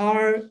there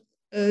are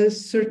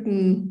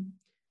certain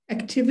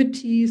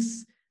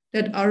activities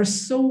that are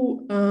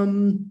so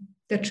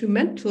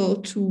detrimental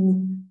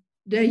to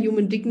their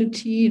human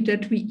dignity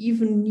that we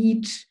even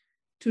need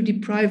to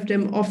deprive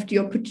them of the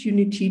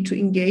opportunity to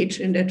engage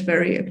in that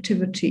very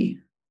activity.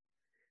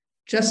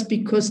 Just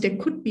because there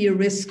could be a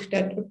risk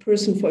that a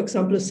person, for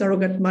example, a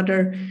surrogate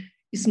mother,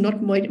 is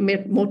not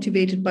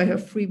motivated by her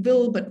free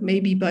will, but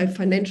maybe by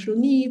financial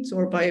needs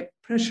or by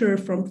pressure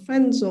from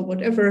friends or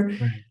whatever.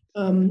 Right.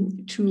 So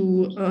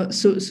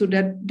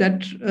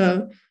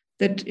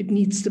that it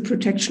needs the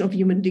protection of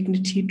human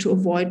dignity to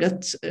avoid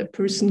that a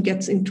person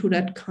gets into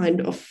that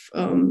kind of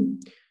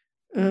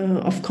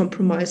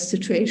compromised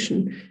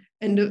situation.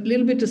 And a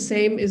little bit the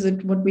same is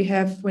it what we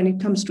have when it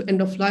comes to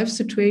end of life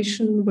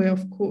situation,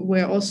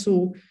 where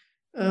also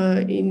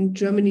in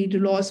Germany the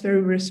law is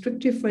very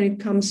restrictive when it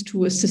comes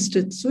to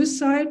assisted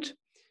suicide.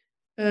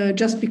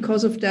 just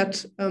because of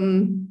that,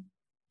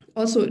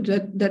 also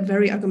that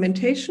very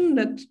argumentation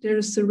that there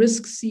is a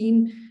risk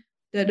seen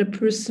that a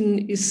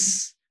person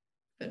is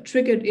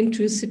triggered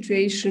into a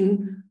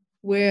situation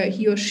where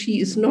he or she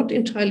is not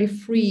entirely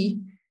free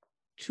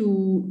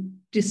to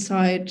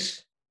decide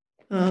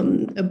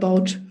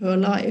about her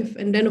life.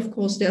 And then, of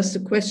course, there's the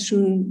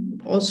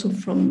question also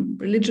from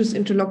religious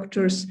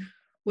interlocutors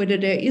whether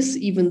there is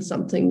even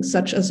something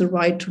such as a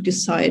right to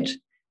decide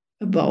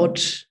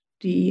about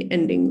the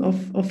ending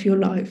of your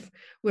life.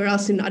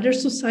 Whereas in other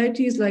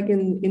societies, like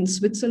in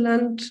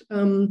Switzerland,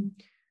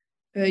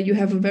 you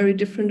have a very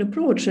different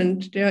approach.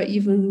 And there are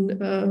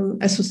even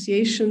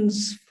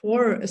associations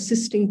for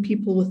assisting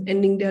people with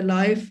ending their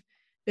life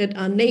that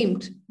are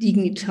named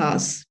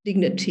Dignitas,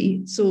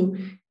 dignity. So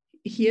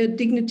here,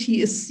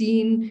 dignity is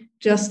seen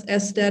just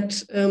as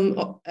that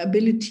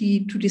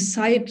ability to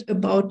decide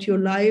about your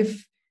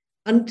life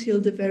until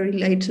the very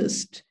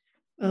latest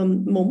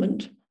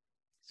moment.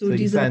 So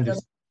these are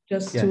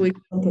just two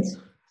examples.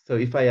 So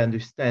if I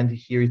understand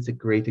here, it's a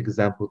great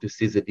example to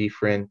see the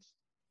difference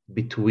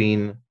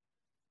between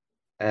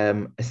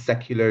a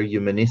secular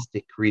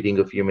humanistic reading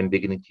of human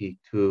dignity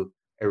to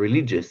a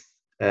religious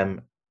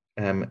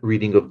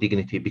reading of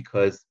dignity,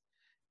 because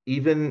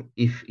even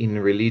if in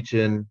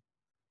religion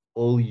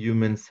all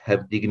humans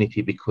have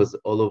dignity because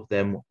all of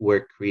them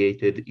were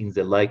created in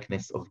the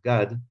likeness of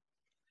God,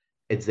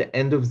 at the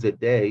end of the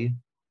day,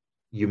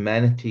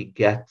 humanity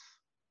gets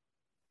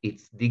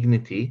its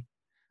dignity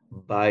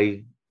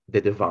by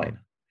the divine.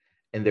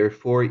 And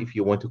therefore, if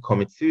you want to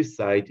commit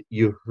suicide,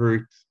 you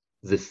hurt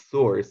the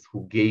source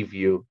who gave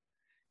you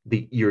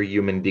your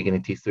human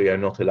dignity, so you are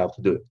not allowed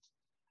to do it.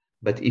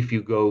 But if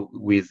you go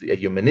with a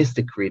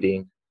humanistic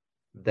reading,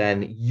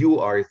 then you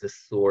are the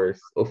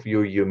source of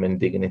your human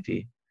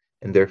dignity.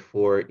 And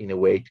therefore, in a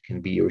way, it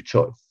can be your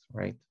choice,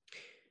 right?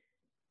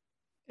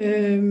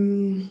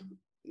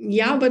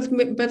 Yeah, but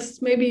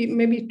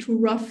maybe too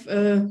rough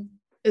a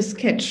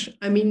sketch.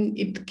 I mean,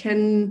 it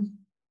can.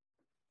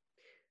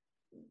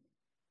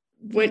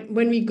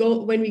 When we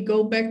go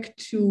back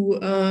to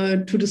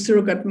the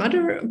surrogate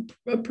mother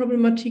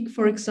problematic,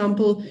 for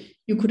example,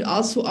 you could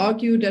also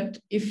argue that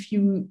if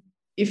you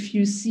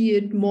see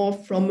it more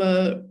from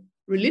a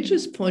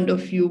religious point of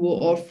view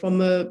or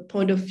from a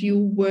point of view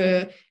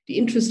where the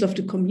interest of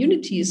the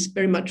community is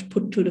very much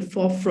put to the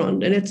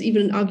forefront, and it's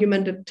even an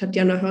argument that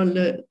Tatjana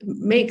Hörnle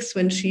makes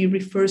when she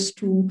refers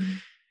to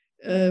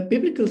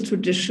biblical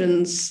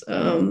traditions.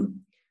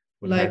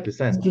 Like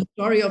 100%. The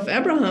story of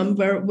Abraham,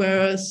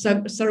 where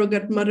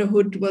surrogate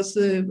motherhood was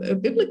a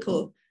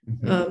biblical,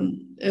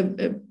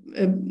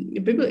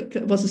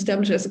 was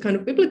established as a kind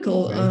of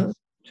biblical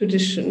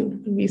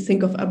tradition. We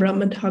think of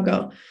Abraham and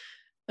Hagar,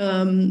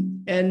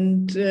 and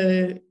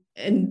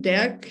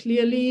there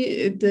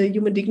clearly the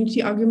human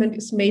dignity argument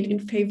is made in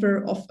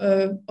favor of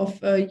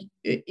a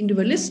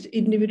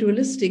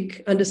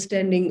individualistic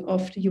understanding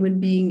of the human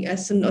being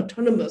as an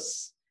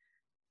autonomous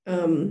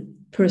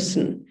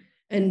person.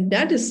 And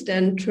that is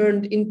then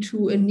turned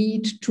into a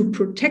need to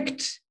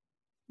protect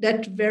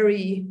that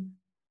very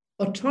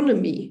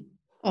autonomy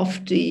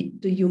of the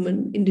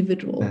human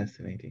individual.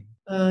 Fascinating.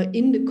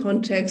 In the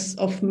context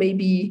of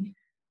maybe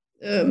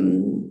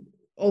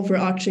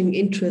overarching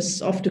interests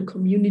of the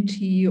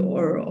community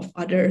or of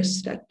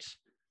others that.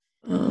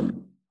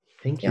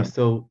 Thank you.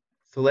 So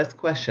last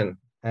question.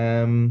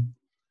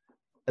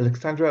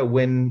 Alexandra,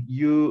 when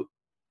you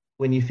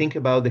think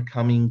about the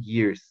coming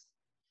years,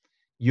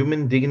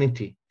 human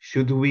dignity,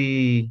 should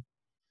we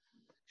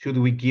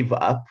give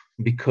up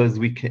because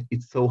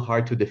it's so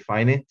hard to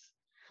define it?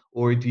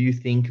 Or do you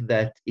think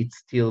that it's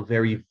still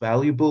very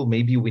valuable?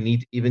 Maybe we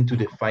need even to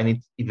define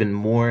it even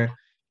more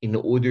in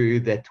order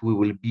that we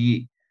will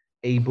be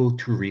able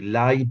to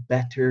rely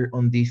better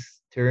on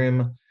this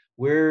term.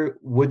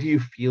 What do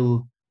you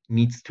feel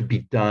needs to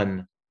be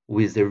done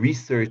with the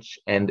research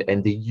and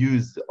the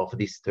use of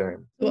this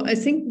term? Well, I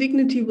think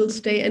dignity will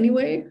stay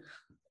anyway.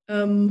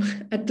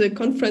 At the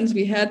conference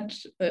we had,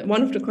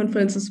 one of the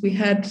conferences we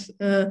had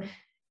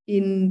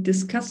in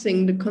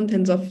discussing the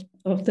contents of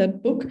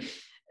that book,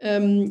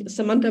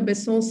 Samantha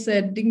Besson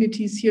said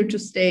dignity is here to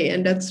stay,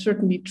 and that's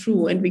certainly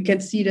true. And we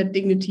can see that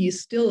dignity is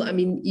still, I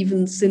mean,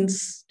 even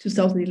since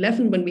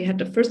 2011, when we had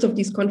the first of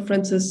these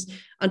conferences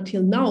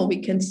until now, we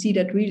can see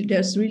that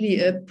there's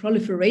really a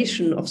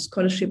proliferation of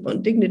scholarship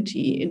on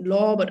dignity in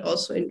law, but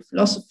also in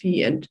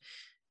philosophy and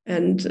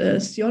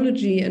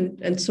theology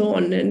and so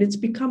on. And it's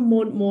become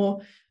more and more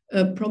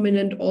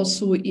prominent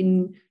also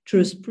in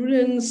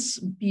jurisprudence,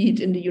 be it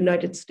in the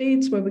United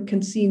States, where we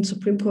can see in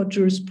Supreme Court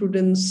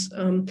jurisprudence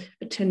a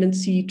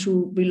tendency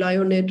to rely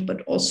on it,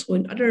 but also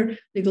in other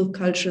legal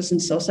cultures in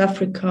South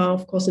Africa.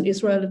 Of course, in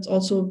Israel, it's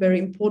also a very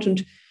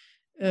important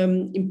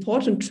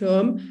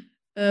term.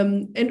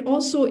 And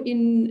also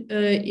in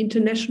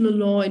international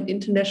law and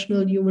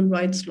international human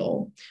rights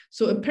law.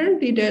 So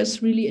apparently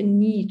there's really a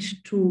need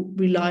to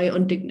rely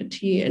on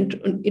dignity, and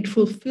it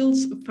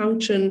fulfills a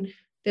function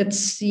that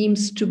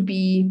seems to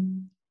be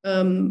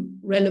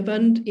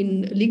relevant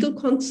in a legal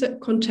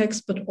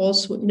context, but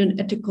also in an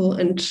ethical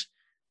and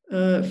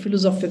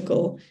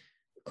philosophical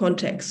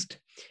context.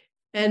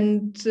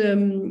 And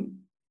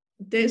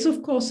there is,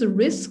 of course, a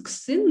risk,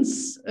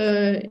 since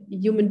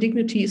human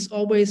dignity is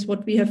always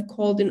what we have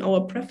called in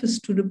our preface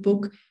to the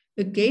book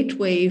a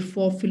gateway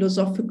for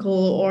philosophical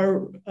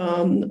or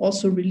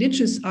also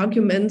religious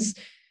arguments,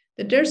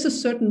 that there's a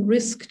certain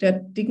risk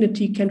that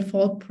dignity can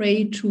fall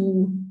prey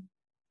to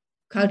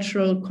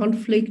cultural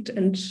conflict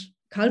and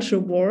culture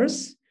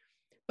wars.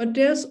 But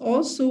there's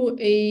also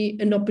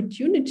an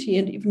opportunity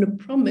and even a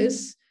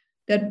promise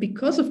that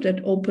because of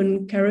that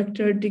open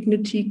character,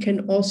 dignity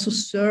can also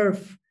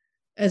serve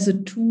as a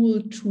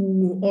tool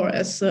to, or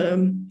as a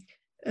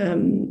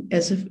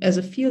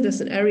field,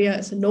 as an area,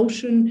 as a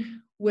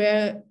notion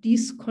where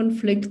these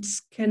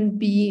conflicts can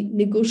be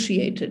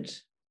negotiated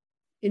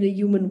in a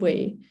human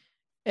way.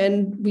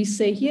 And we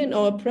say here in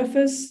our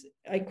preface,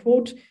 I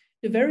quote,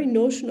 "The very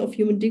notion of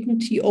human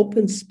dignity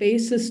opens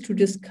spaces to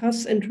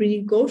discuss and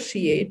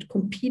renegotiate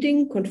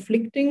competing,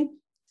 conflicting,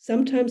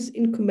 sometimes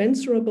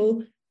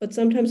incommensurable, but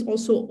sometimes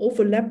also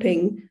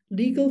overlapping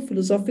legal,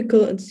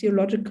 philosophical, and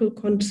theological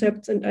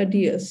concepts and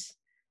ideas.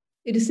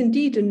 It is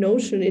indeed a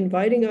notion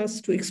inviting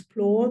us to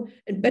explore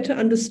and better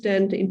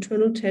understand the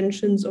internal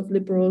tensions of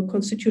liberal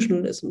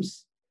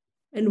constitutionalisms."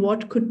 And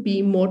what could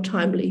be more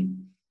timely?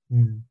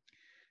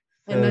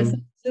 And I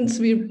think since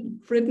we've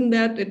written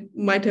that, it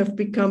might have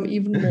become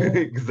even more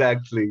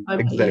exactly.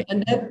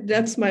 And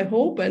that's my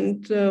hope.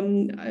 And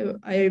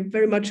I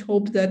very much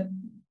hope that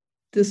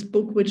this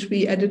book, which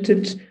we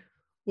edited,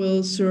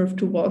 will serve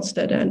towards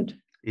that end.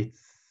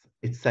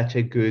 It's such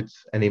a good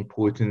and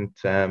important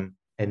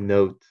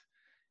note.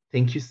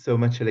 Thank you so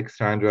much,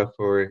 Alexandra,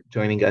 for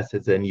joining us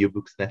as a New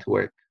Books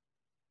Network.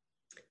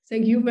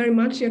 Thank you very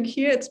much,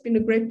 Jakir. It's been a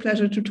great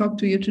pleasure to talk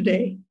to you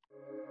today.